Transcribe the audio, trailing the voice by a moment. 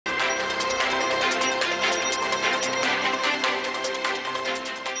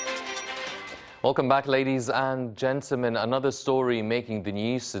Welcome back, ladies and gentlemen. Another story making the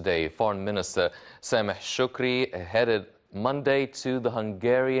news today. Foreign Minister Saleh Shukri headed Monday to the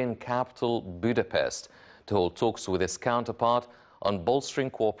Hungarian capital, Budapest, to hold talks with his counterpart on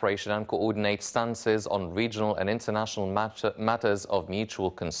bolstering cooperation and coordinate stances on regional and international matters of mutual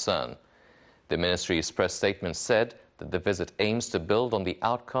concern. The ministry's press statement said that the visit aims to build on the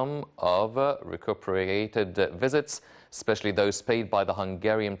outcome of recuperated visits, especially those paid by the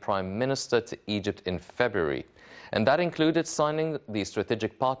Hungarian Prime Minister to Egypt in February. And that included signing the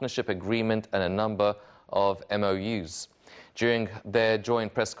Strategic Partnership Agreement and a number of MOUs. During their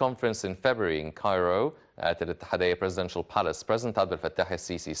joint press conference in February in Cairo at the Ittihadiyya Presidential Palace, President Abdel Fattah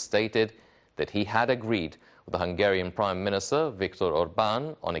el-Sisi stated that he had agreed with the Hungarian Prime Minister Viktor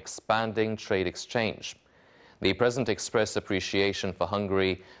Orban on expanding trade exchange. The President expressed appreciation for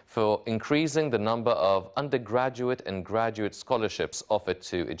Hungary for increasing the number of undergraduate and graduate scholarships offered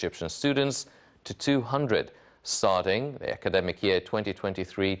to Egyptian students to 200, starting the academic year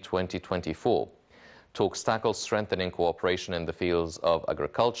 2023-2024. Talks tackle strengthening cooperation in the fields of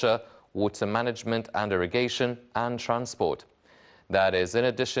agriculture, water management and irrigation, and transport. That is, in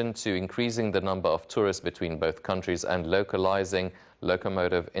addition to increasing the number of tourists between both countries and localizing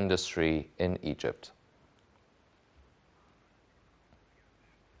locomotive industry in Egypt.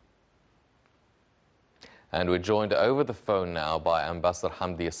 And we're joined over the phone now by Ambassador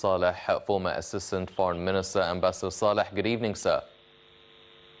Hamdy Saleh, former Assistant Foreign Minister. Ambassador Saleh, good evening, sir.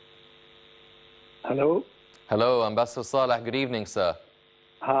 Hello. Hello, Ambassador Saleh, good evening, sir.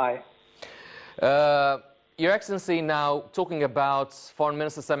 Hi. Your Excellency, now talking about Foreign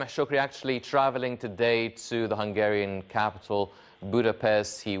Minister Saleh Shukri actually traveling today to the Hungarian capital,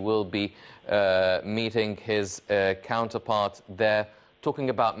 Budapest. He will be meeting his counterpart there, talking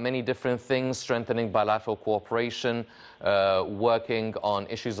about many different things, strengthening bilateral cooperation, working on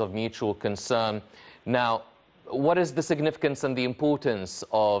issues of mutual concern. Now, what is the significance and the importance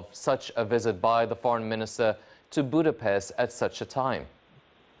of such a visit by the Foreign Minister to Budapest at such a time?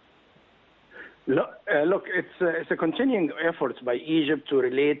 Look, it's a continuing effort by Egypt to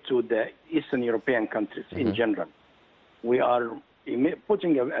relate to the Eastern European countries in general. We are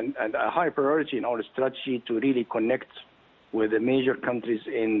putting a high priority in our strategy to really connect with the major countries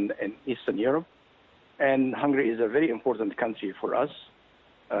in Eastern Europe. And Hungary is a very important country for us.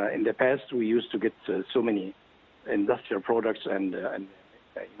 In the past, we used to get so many industrial products and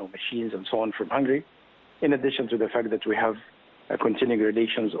machines and so on from Hungary, in addition to the fact that we have continuing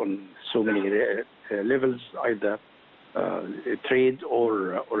relations on so many levels, either trade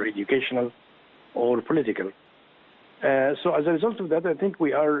or educational or political. So as a result of that, I think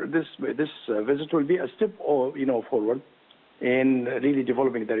this visit will be a step forward in really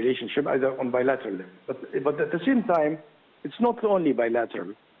developing the relationship either on bilateral level. But at the same time, it's not only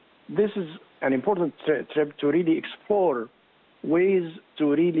bilateral. This is an important trip to really explore ways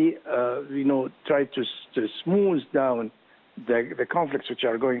to really, try to smooth down the conflicts which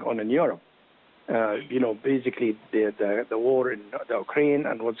are going on in Europe. Basically the war in the Ukraine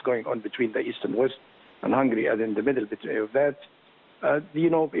and what's going on between the East and West and Hungary and in the middle of that.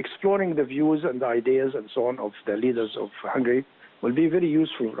 Exploring the views and the ideas and so on of the leaders of Hungary will be very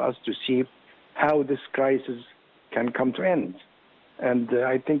useful for us to see how this crisis can come to end. And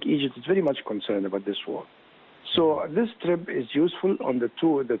I think Egypt is very much concerned about this war. So this trip is useful on the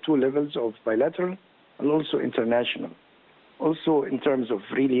two levels of bilateral and also international. Also in terms of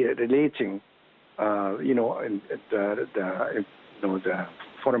really relating, the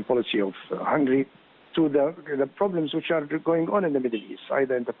foreign policy of Hungary to the problems which are going on in the Middle East,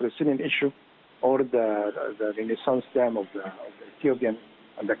 either in the Palestinian issue or the Renaissance Dam of the Ethiopian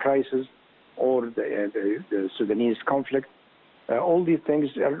and the crisis, or the Sudanese conflict. All these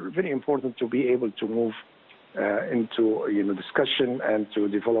things are very important to be able to move into discussion and to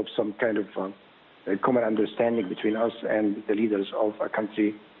develop some kind of a common understanding between us and the leaders of a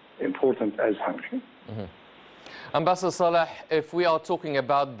country important as Hungary. Ambassador Saleh, if we are talking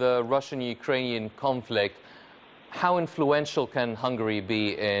about the Russian-Ukrainian conflict, how influential can Hungary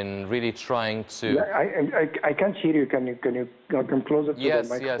be in really trying to... I can't hear you. Can you come closer to the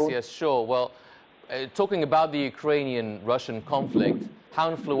microphone? Yes, sure. Well, talking about the Ukrainian-Russian conflict, how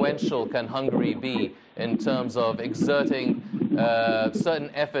influential can Hungary be in terms of exerting certain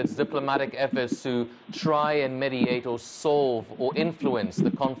efforts, diplomatic efforts, to try and mediate or solve or influence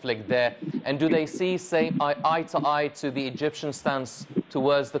the conflict there? And do they see eye to eye to the Egyptian stance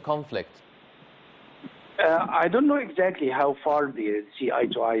towards the conflict? I don't know exactly how far they see eye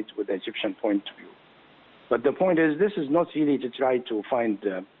to eye with the Egyptian point of view. But the point is, this is not really to try to find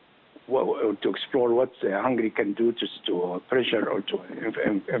to explore what Hungary can do to pressure or to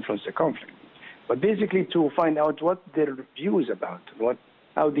influence the conflict. but basically to find out what their views about,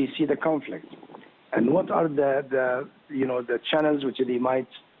 how they see the conflict, and what are the channels which they might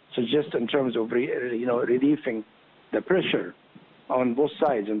suggest in terms of relieving the pressure on both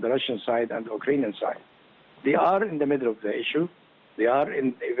sides, on the Russian side and the Ukrainian side. They are in the middle of the issue. They are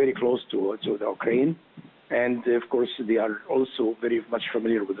very close to the Ukraine, and of course they are also very much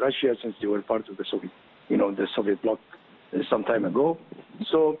familiar with Russia since they were part of the Soviet bloc some time ago.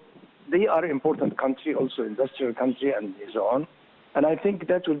 So they are an important country, also industrial country, and so on. And I think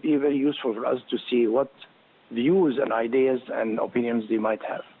that will be very useful for us to see what views and ideas and opinions they might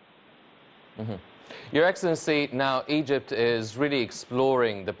have. Mm-hmm. Your Excellency, now Egypt is really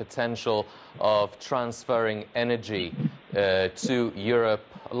exploring the potential of transferring energy to Europe.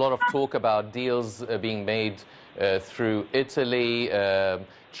 A lot of talk about deals being made through Italy,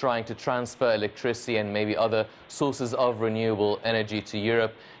 trying to transfer electricity and maybe other sources of renewable energy to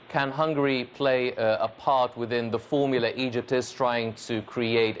Europe. Can Hungary play a part within the formula Egypt is trying to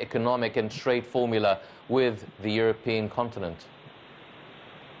create, economic and trade formula with the European continent?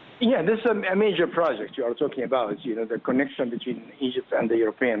 Yeah, this is a major project you are talking about, the connection between Egypt and the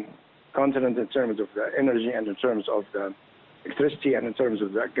European continent in terms of the energy and in terms of the electricity and in terms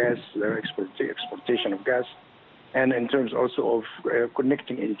of the gas, the exportation of gas, and in terms also of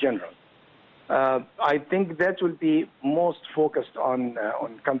connecting in general. I think that will be most focused on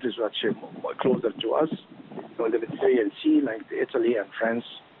countries which are closer to us, the Mediterranean Sea, like Italy and France,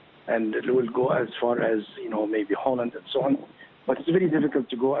 and it will go as far as maybe Holland and so on. But it's very difficult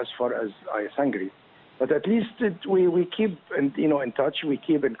to go as far as Hungary. But at least we keep in touch, we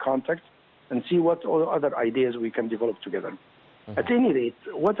keep in contact, and see what other ideas we can develop together. Mm-hmm. At any rate,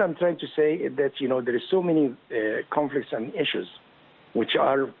 what I'm trying to say is that there is so many conflicts and issues which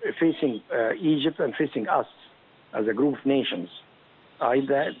are facing Egypt and facing us as a group of nations.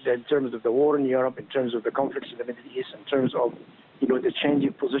 Either in terms of the war in Europe, in terms of the conflicts in the Middle East, in terms of the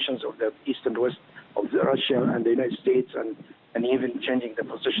changing positions of the East and West of Russia and the United States, and even changing the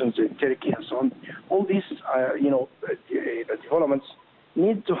positions in Turkey and so on. All these developments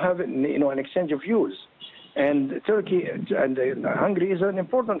need to have an exchange of views. And Turkey and Hungary is an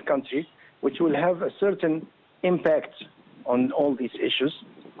important country which will have a certain impact on all these issues.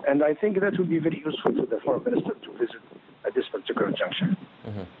 And I think that would be very useful to the foreign minister to visit at this particular juncture.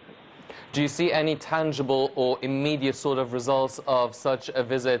 Mm-hmm. Do you see any tangible or immediate sort of results of such a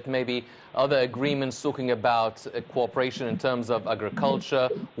visit, maybe other agreements talking about cooperation in terms of agriculture,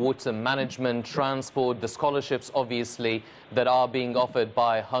 water management, transport, the scholarships, obviously, that are being offered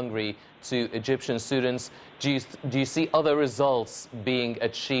by Hungary to Egyptian students? Do you see other results being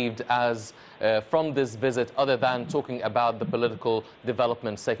achieved from this visit, other than talking about the political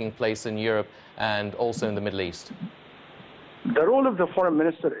developments taking place in Europe and also in the Middle East? The role of the foreign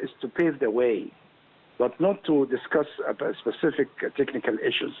minister is to pave the way, but not to discuss specific technical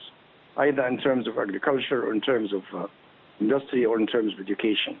issues, either in terms of agriculture or in terms of industry or in terms of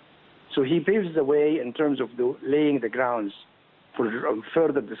education. So he paves the way in terms of laying the grounds for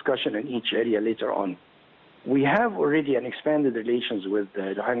further discussion in each area later on. We have already an expanded relations with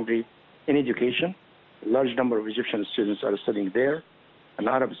Hungary in education. A large number of Egyptian students are studying there, and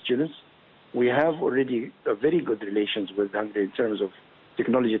Arab students. We have already very good relations with Hungary in terms of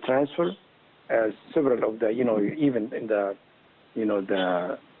technology transfer. Several of the, even in the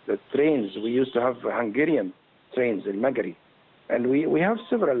trains, we used to have Hungarian trains in Magari. And we have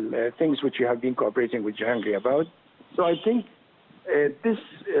several things which we have been cooperating with Hungary about. So I think this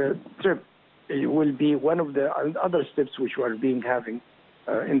trip will be one of the other steps which we are having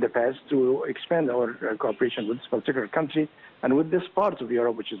in the past to expand our cooperation with this particular country and with this part of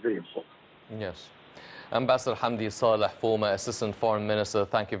Europe, which is very important. Yes. Ambassador Hamdy Saleh, former Assistant Foreign Minister,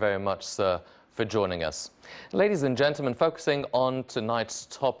 thank you very much, sir, for joining us. Ladies and gentlemen, focusing on tonight's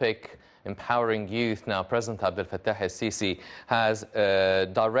topic, empowering youth. Now, President Abdel Fattah el-Sisi has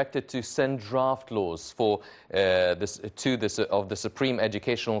directed to send draft laws for of the Supreme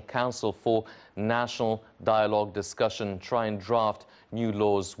Educational Council for national dialogue discussion, try and draft new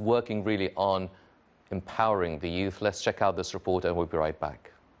laws working really on empowering the youth. Let's check out this report and we'll be right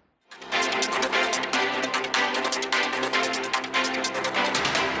back.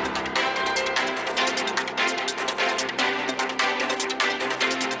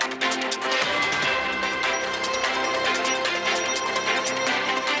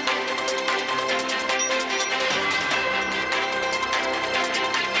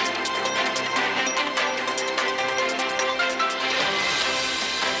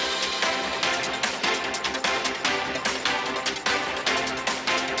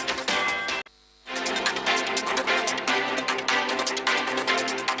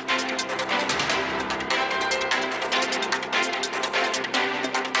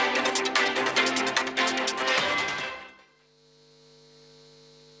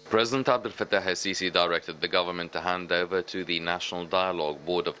 President Abdel Fattah el-Sisi directed the government to hand over to the National Dialogue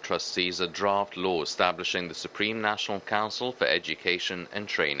Board of Trustees a draft law establishing the Supreme National Council for Education and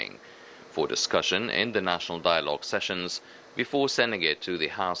Training for discussion in the National Dialogue sessions before sending it to the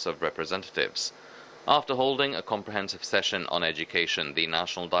House of Representatives. After holding a comprehensive session on education, the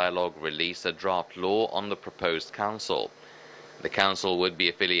National Dialogue released a draft law on the proposed council. The council would be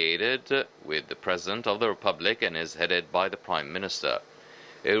affiliated with the President of the Republic and is headed by the Prime Minister.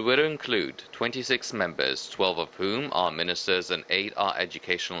 It will include 26 members, 12 of whom are ministers and 8 are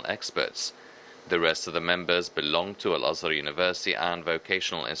educational experts. The rest of the members belong to Al-Azhar University and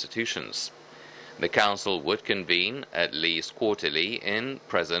vocational institutions. The council would convene at least quarterly in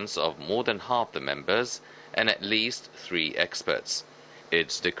presence of more than half the members and at least 3 experts.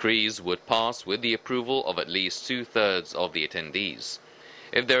 Its decrees would pass with the approval of at least 2/3 of the attendees.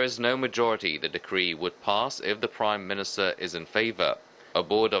 If there is no majority, the decree would pass if the Prime Minister is in favor. A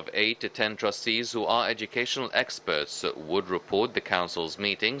board of 8 to 10 trustees who are educational experts would report the council's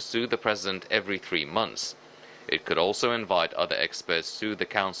meetings to the President every 3 months. It could also invite other experts to the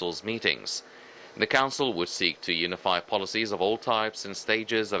council's meetings. The council would seek to unify policies of all types and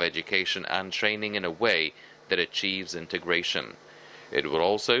stages of education and training in a way that achieves integration. It would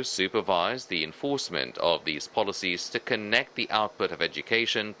also supervise the enforcement of these policies to connect the output of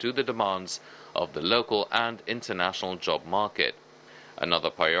education to the demands of the local and international job market.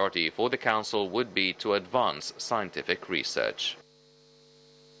 Another priority for the Council would be to advance scientific research.